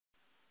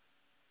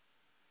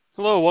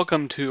Hello,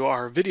 welcome to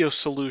our video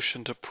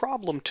solution to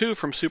problem 2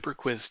 from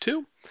Superquiz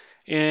 2.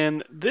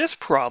 In this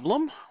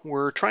problem,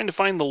 we're trying to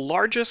find the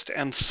largest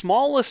and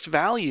smallest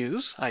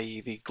values, i.e.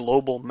 the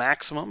global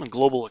maximum and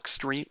global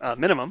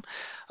minimum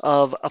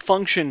of a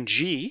function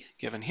g,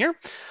 given here,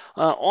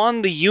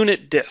 on the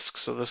unit disk.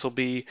 So this will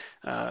be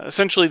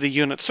essentially the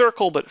unit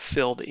circle, but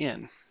filled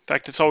in. In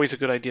fact, it's always a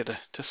good idea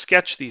to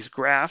sketch these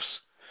graphs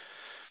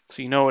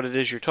so you know what it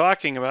is you're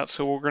talking about.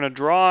 So we're going to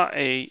draw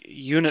a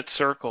unit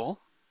circle.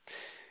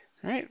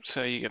 All right,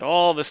 so you get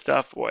all this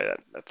stuff. Boy,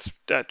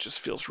 that just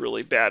feels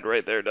really bad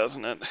right there,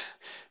 doesn't it?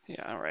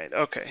 Yeah, all right,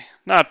 okay.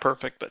 Not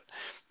perfect, but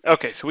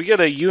okay, so we get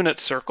a unit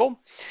circle,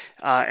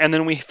 and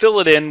then we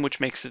fill it in,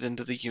 which makes it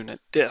into the unit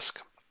disk.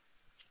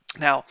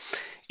 Now,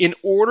 in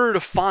order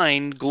to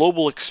find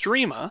global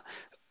extrema,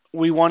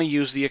 we want to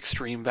use the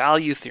extreme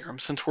value theorem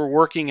since we're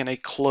working in a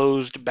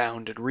closed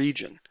bounded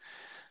region.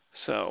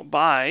 So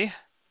by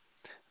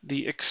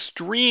the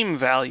extreme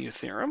value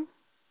theorem,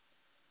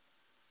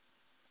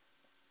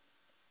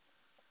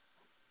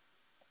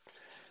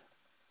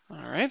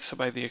 all right, so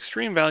by the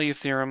extreme value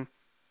theorem,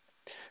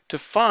 to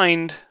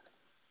find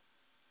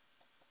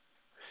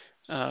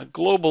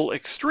global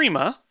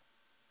extrema,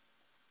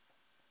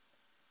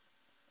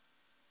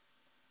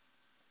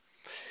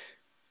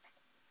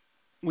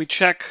 we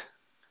check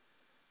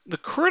the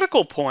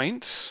critical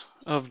points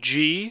of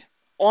G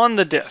on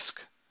the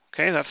disk.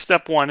 Okay, that's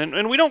step one.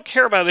 And we don't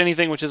care about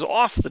anything which is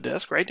off the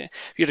disk, right? If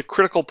you had a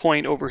critical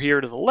point over here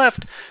to the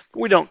left,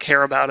 we don't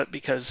care about it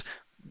because,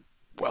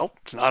 well,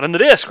 it's not in the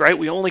disk, right?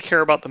 We only care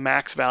about the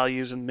max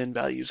values and min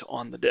values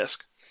on the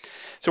disk.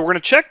 So we're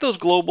going to check those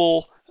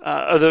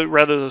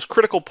those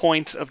critical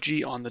points of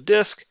G on the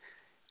disk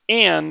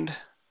and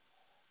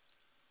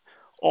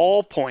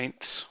all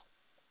points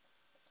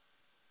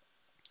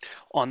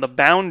on the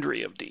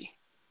boundary of D.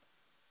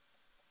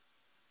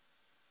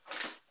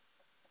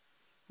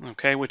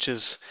 Okay, which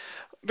is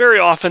very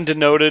often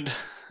denoted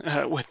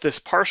with this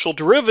partial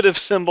derivative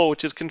symbol,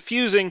 which is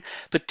confusing,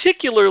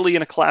 particularly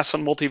in a class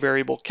on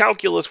multivariable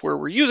calculus where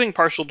we're using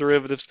partial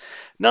derivatives.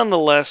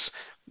 Nonetheless,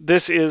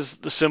 this is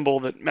the symbol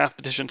that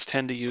mathematicians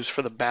tend to use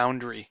for the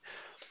boundary.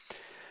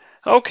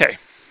 Okay,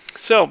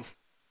 so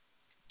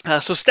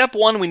step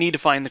one, we need to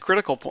find the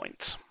critical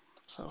points.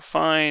 So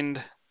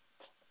find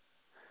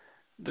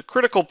the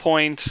critical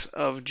points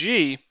of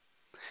G,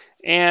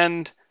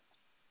 and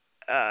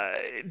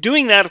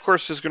doing that, of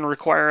course, is going to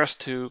require us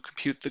to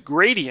compute the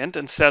gradient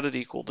and set it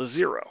equal to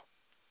 0.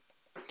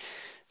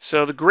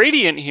 So the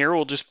gradient here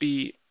will just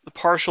be the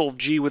partial of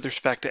g with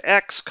respect to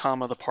x,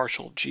 comma, the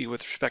partial of g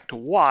with respect to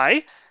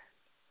y.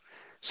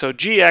 So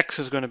gx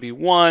is going to be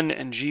 1,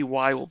 and gy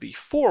will be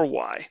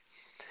 4y.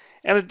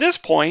 And at this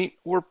point,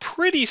 we're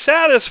pretty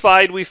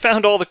satisfied we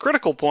found all the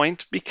critical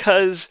points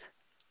because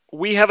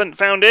we haven't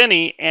found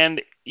any,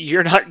 and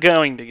you're not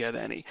going to get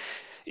any.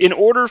 In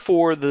order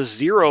for the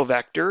 0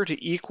 vector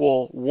to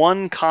equal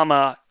 1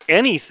 comma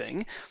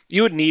anything,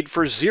 you would need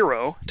for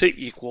 0 to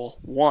equal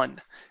 1.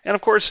 And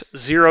of course,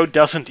 0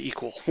 doesn't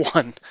equal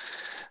 1.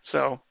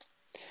 So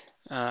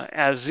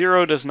as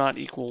 0 does not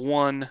equal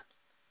 1,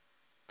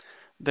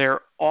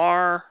 there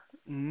are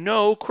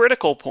no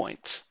critical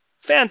points.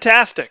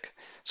 Fantastic.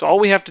 So all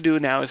we have to do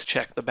now is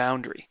check the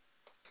boundary.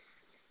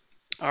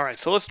 All right,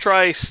 so let's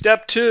try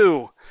step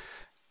 2.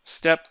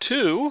 Step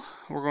 2,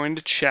 we're going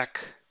to check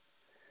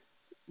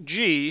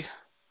G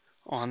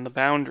on the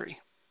boundary.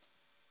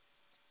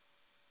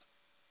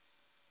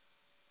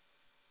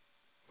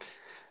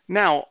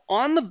 Now,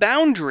 on the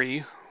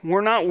boundary,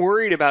 we're not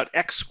worried about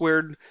x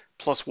squared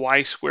plus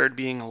y squared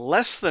being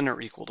less than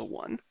or equal to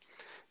 1.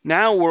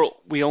 Now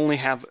we only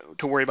have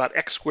to worry about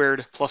x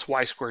squared plus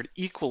y squared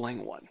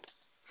equaling 1.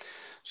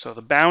 So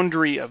the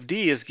boundary of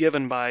D is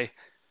given by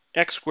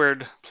x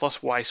squared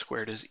plus y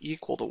squared is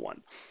equal to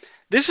 1.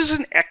 This is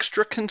an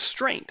extra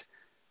constraint.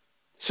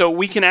 So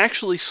we can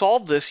actually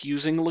solve this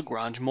using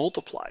Lagrange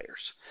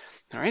multipliers.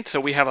 All right,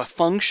 so we have a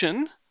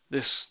function,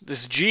 this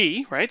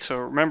g, right? So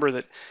remember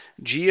that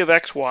g of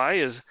xy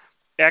is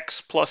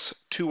x plus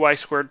 2y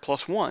squared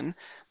plus 1,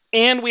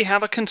 and we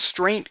have a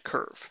constraint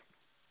curve.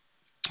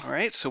 All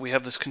right, so we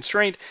have this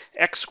constraint,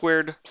 x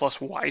squared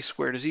plus y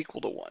squared is equal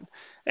to 1.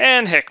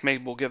 And heck,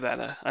 maybe we'll give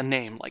that a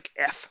name like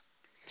f.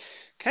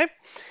 Okay,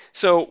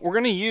 so we're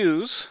going to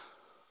use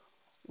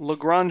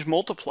Lagrange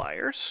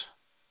multipliers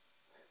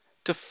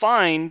to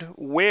find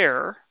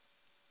where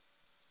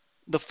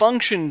the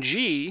function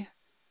g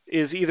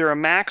is either a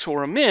max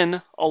or a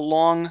min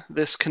along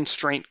this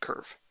constraint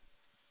curve.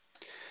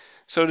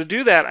 So to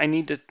do that, I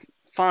need to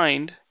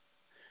find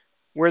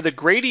where the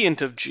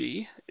gradient of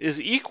g is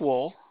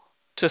equal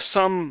to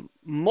some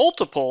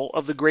multiple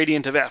of the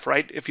gradient of f,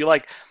 right? If you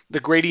like, the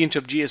gradient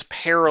of g is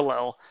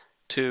parallel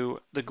to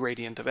the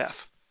gradient of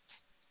f.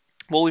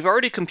 Well, we've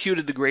already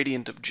computed the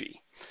gradient of g,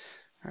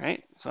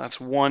 right? So that's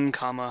 1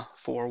 comma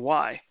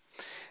 4y.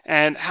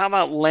 And how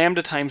about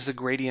lambda times the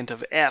gradient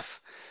of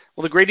f?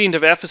 Well, the gradient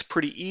of f is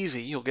pretty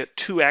easy. You'll get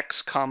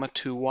 2x comma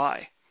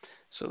 2y.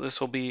 So this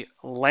will be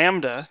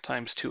lambda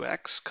times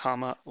 2x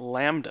comma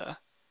lambda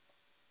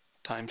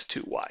times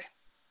 2y.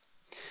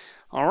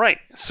 All right,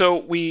 so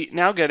we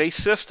now get a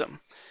system.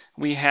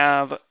 We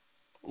have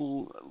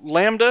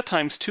lambda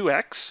times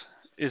 2x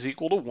is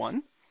equal to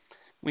 1.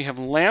 We have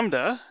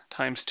lambda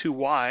times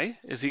 2y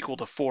is equal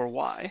to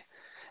 4y.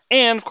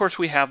 And of course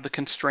we have the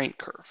constraint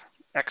curve.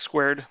 X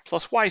squared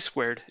plus y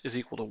squared is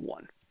equal to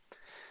 1.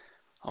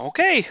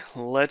 Okay,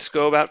 let's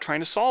go about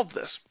trying to solve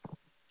this.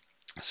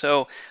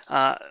 So,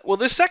 well,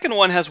 this second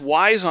one has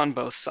y's on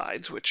both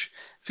sides, which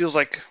feels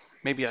like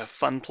maybe a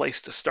fun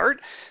place to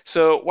start.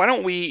 So why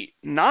don't we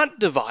not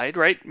divide,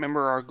 right?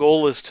 Remember, our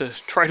goal is to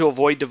try to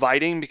avoid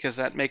dividing because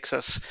that makes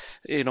us,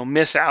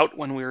 miss out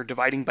when we're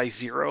dividing by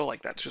 0.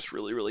 Like that's just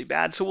really, really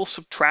bad. So we'll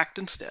subtract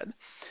instead.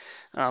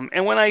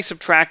 And when I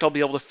subtract, I'll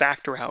be able to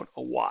factor out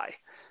a y.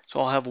 So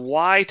I'll have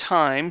y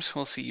times,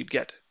 we'll see, you'd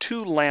get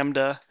 2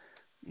 lambda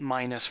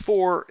minus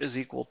 4 is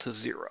equal to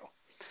 0.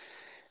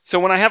 So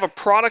when I have a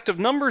product of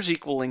numbers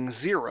equaling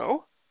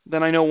 0,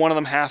 then I know one of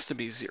them has to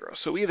be 0.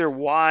 So either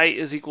y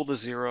is equal to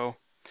 0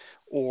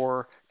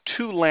 or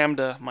 2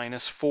 lambda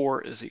minus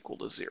 4 is equal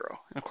to 0.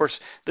 And of course,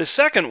 the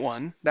second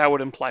one, that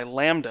would imply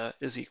lambda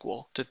is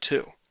equal to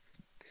 2.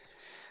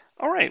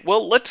 All right,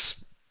 well, let's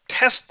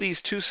test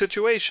these two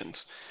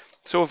situations.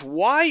 So if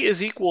y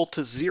is equal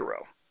to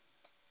 0,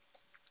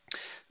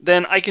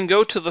 then I can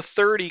go to the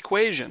third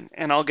equation,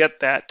 and I'll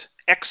get that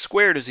x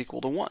squared is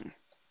equal to 1,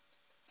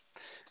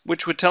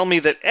 which would tell me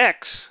that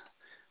x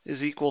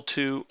is equal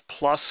to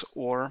plus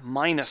or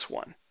minus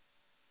 1.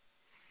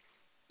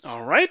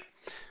 All right,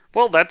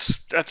 well, that's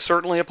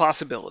certainly a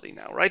possibility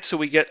now, right? So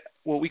we get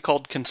what we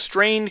called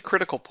constrained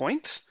critical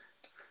points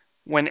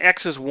when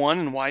x is 1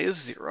 and y is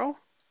 0,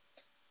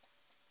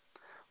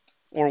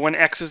 or when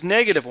x is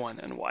negative 1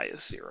 and y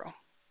is 0.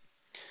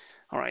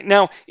 All right,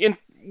 now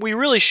we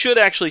really should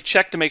actually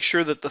check to make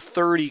sure that the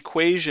third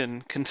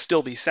equation can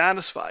still be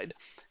satisfied.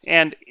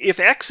 And if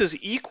x is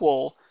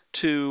equal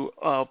to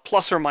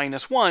plus or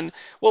minus 1,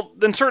 well,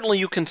 then certainly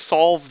you can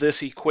solve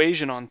this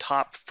equation on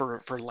top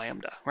for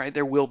lambda, right?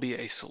 There will be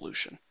a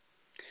solution.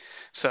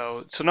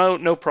 So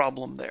no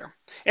problem there.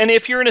 And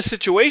if you're in a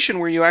situation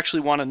where you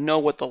actually want to know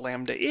what the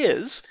lambda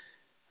is,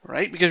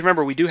 right? Because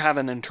remember, we do have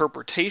an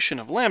interpretation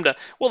of lambda,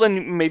 well,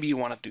 then maybe you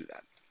want to do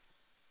that.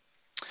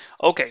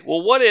 Okay,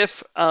 well, what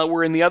if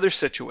we're in the other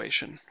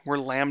situation where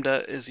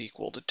lambda is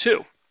equal to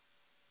 2?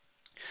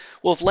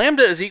 Well, if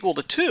lambda is equal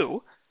to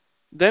 2,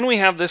 then we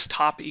have this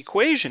top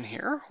equation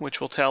here, which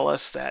will tell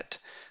us that,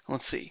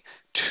 let's see,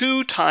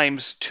 2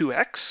 times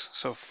 2x,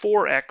 so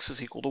 4x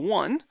is equal to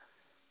 1,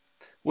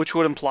 which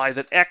would imply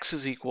that x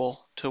is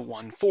equal to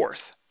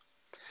 1/4.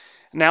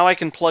 Now I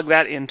can plug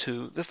that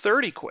into the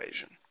third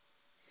equation.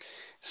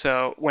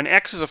 So when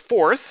x is a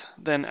fourth,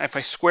 then if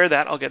I square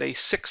that, I'll get a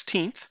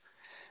 16th.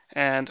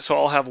 And so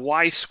I'll have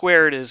y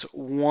squared is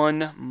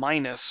 1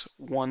 minus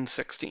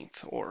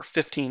 1/16, or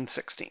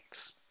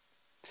 15/16.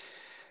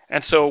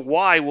 And so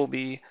y will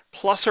be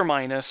plus or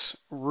minus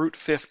root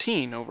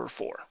 15 over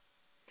 4.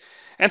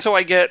 And so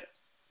I get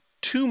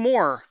two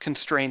more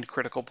constrained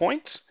critical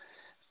points.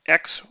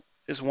 X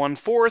is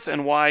 1/4,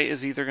 and y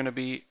is either going to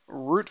be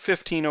root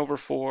 15 over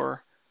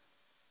 4,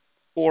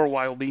 or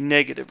y will be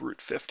negative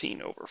root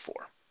 15 over 4.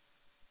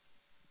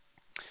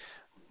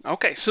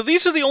 Okay, so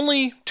these are the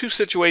only two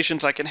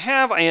situations I can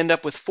have. I end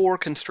up with 4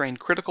 constrained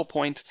critical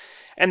points,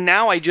 and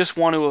now I just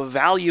want to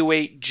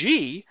evaluate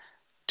G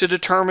to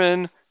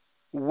determine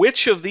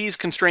which of these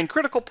constrained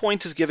critical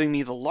points is giving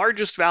me the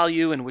largest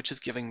value and which is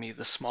giving me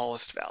the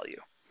smallest value.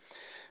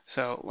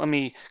 So let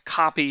me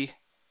copy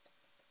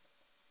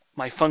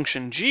my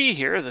function G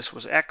here. This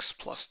was x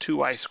plus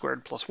 2y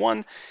squared plus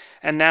 1,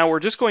 and now we're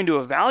just going to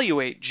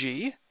evaluate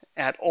G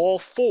at all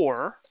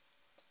 4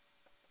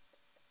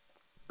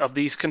 of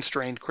these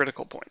constrained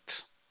critical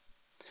points.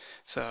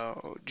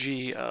 So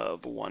G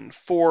of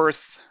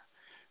 1/4,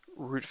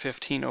 root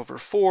 15 over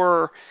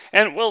 4.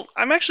 And well,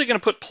 I'm actually going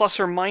to put plus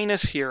or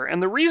minus here.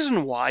 And the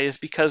reason why is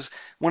because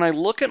when I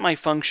look at my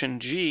function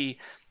G,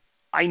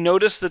 I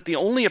notice that the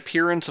only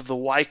appearance of the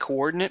y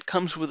coordinate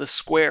comes with a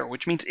square,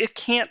 which means it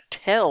can't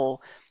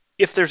tell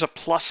if there's a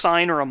plus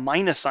sign or a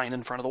minus sign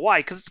in front of the y,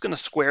 because it's going to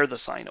square the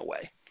sign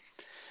away.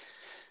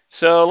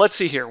 So let's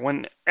see here.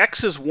 When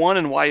x is 1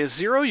 and y is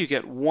 0, you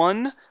get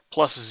 1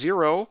 plus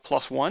 0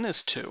 plus 1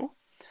 is 2.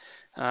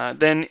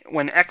 Then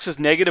when x is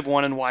negative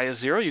 1 and y is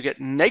 0, you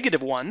get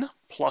negative 1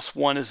 plus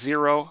 1 is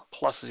 0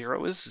 plus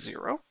 0 is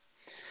 0.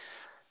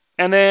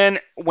 And then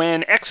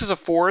when x is a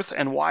fourth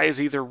and y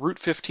is either root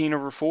 15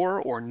 over 4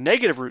 or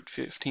negative root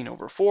 15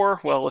 over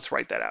 4, well, let's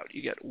write that out.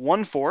 You get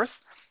 1/4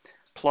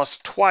 plus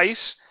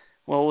twice.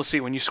 Well, let's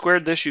see. When you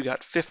squared this, you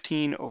got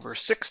 15 over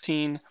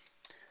 16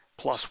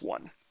 plus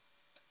 1.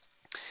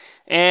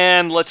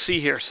 And let's see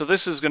here. So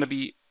this is going to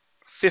be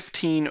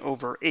 15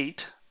 over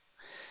 8.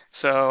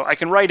 So I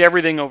can write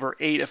everything over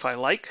 8 if I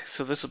like.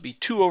 So this will be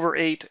 2 over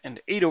 8 and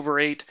 8 over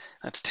 8.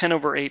 That's 10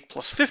 over 8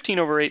 plus 15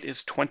 over 8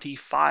 is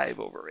 25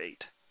 over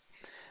 8.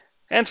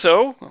 And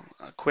so,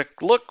 a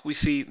quick look, we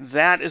see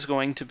that is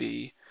going to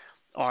be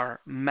our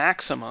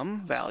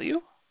maximum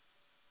value,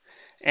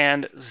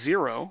 and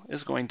 0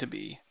 is going to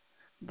be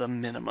the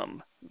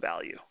minimum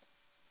value.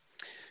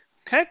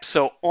 Okay,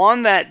 so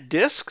on that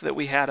disk that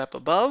we had up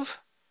above,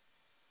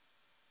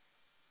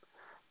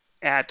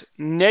 at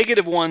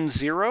 -1,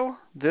 0,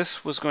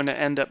 this was going to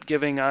end up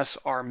giving us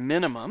our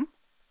minimum.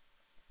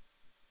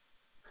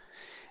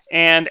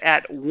 And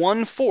at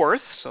 1/4,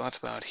 so that's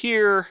about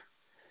here,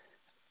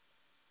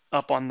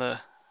 up on the,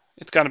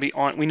 it's going to be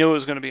on, we knew it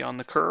was going to be on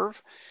the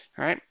curve,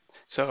 all right?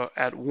 So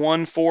at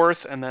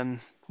 1/4, and then,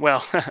 well,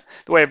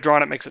 the way I've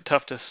drawn it makes it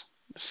tough to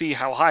see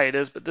how high it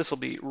is, but this will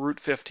be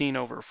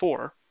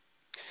 √15/4.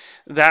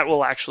 That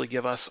will actually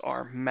give us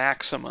our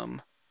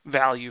maximum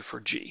value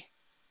for G,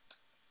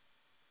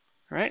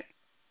 right?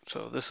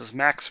 So this is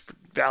max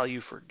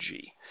value for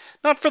G.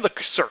 Not for the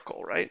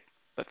circle, right?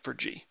 But for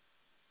G.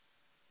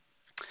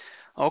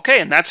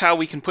 Okay, and that's how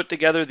we can put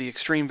together the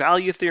extreme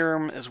value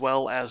theorem as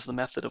well as the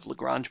method of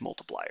Lagrange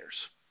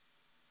multipliers.